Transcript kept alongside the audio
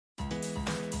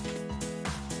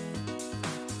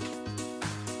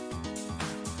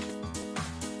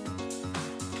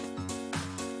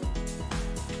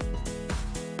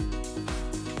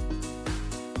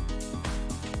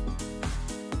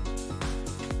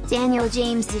Daniel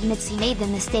James admits he made the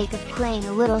mistake of playing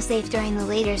a little safe during the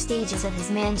later stages of his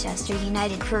Manchester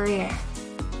United career.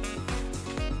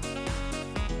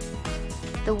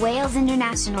 The Wales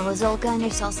international was Ole Gunnar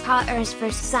Solskjaer's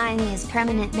first signing as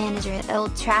permanent manager at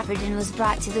Old Trafford and was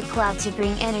brought to the club to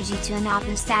bring energy to an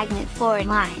often stagnant forward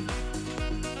line.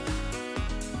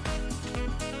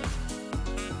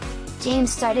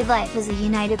 James started life as a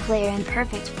United player in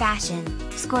perfect fashion,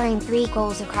 scoring 3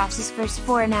 goals across his first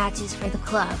 4 matches for the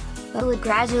club, but would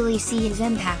gradually see his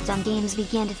impact on games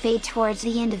begin to fade towards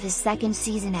the end of his second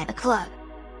season at the club.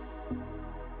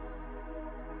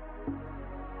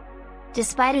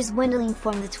 Despite his dwindling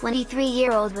form, the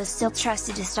 23-year-old was still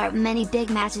trusted to start many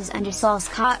big matches under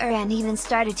Solskjaer and even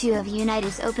started 2 of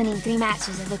United's opening 3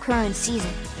 matches of the current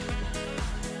season.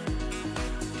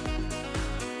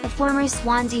 The former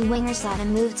Swansea winger sought a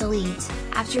move to Leeds,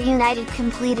 after United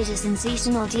completed a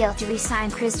sensational deal to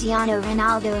re-sign Cristiano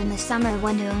Ronaldo in the summer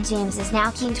window, and James is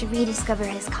now keen to rediscover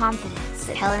his confidence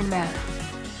at Helen Road.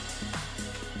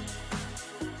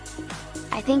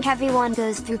 "I think everyone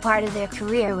goes through part of their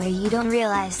career where you don't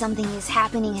realize something is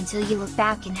happening until you look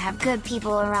back and have good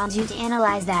people around you to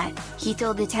analyze that," he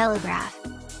told The Telegraph.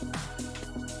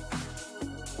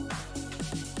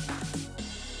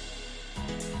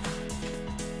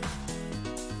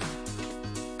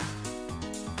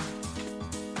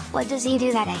 "What does he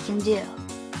do that I can do?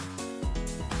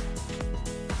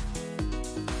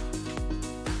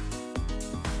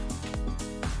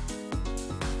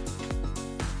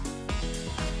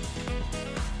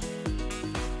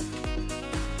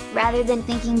 Rather than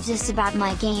thinking just about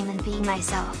my game and being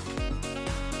myself.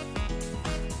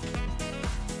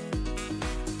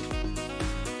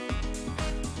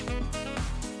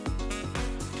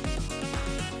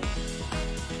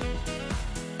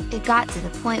 It got to the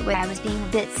point where I was being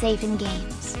a bit safe in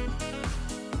games.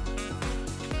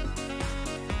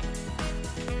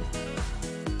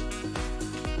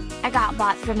 I got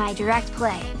bought for my direct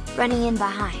play, running in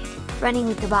behind, running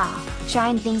with the ball,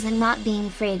 trying things and not being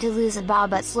afraid to lose a ball,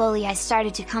 but slowly I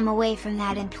started to come away from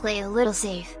that and play a little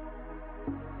safe.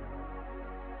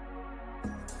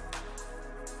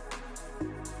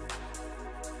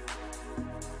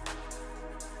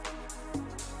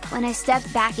 When I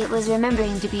stepped back, it was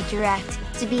remembering to be direct,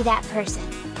 to be that person.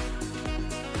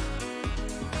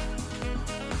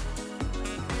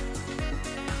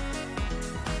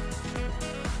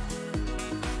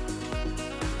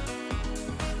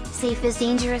 Safe is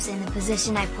dangerous in the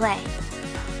position I play.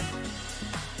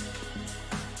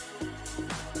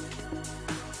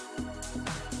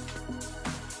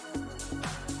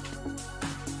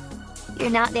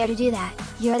 You're not there to do that,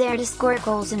 you're there to score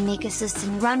goals and make assists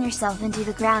and run yourself into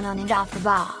the ground on and off the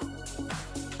ball.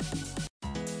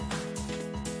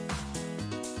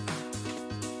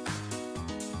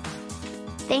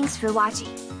 Thanks for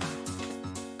watching.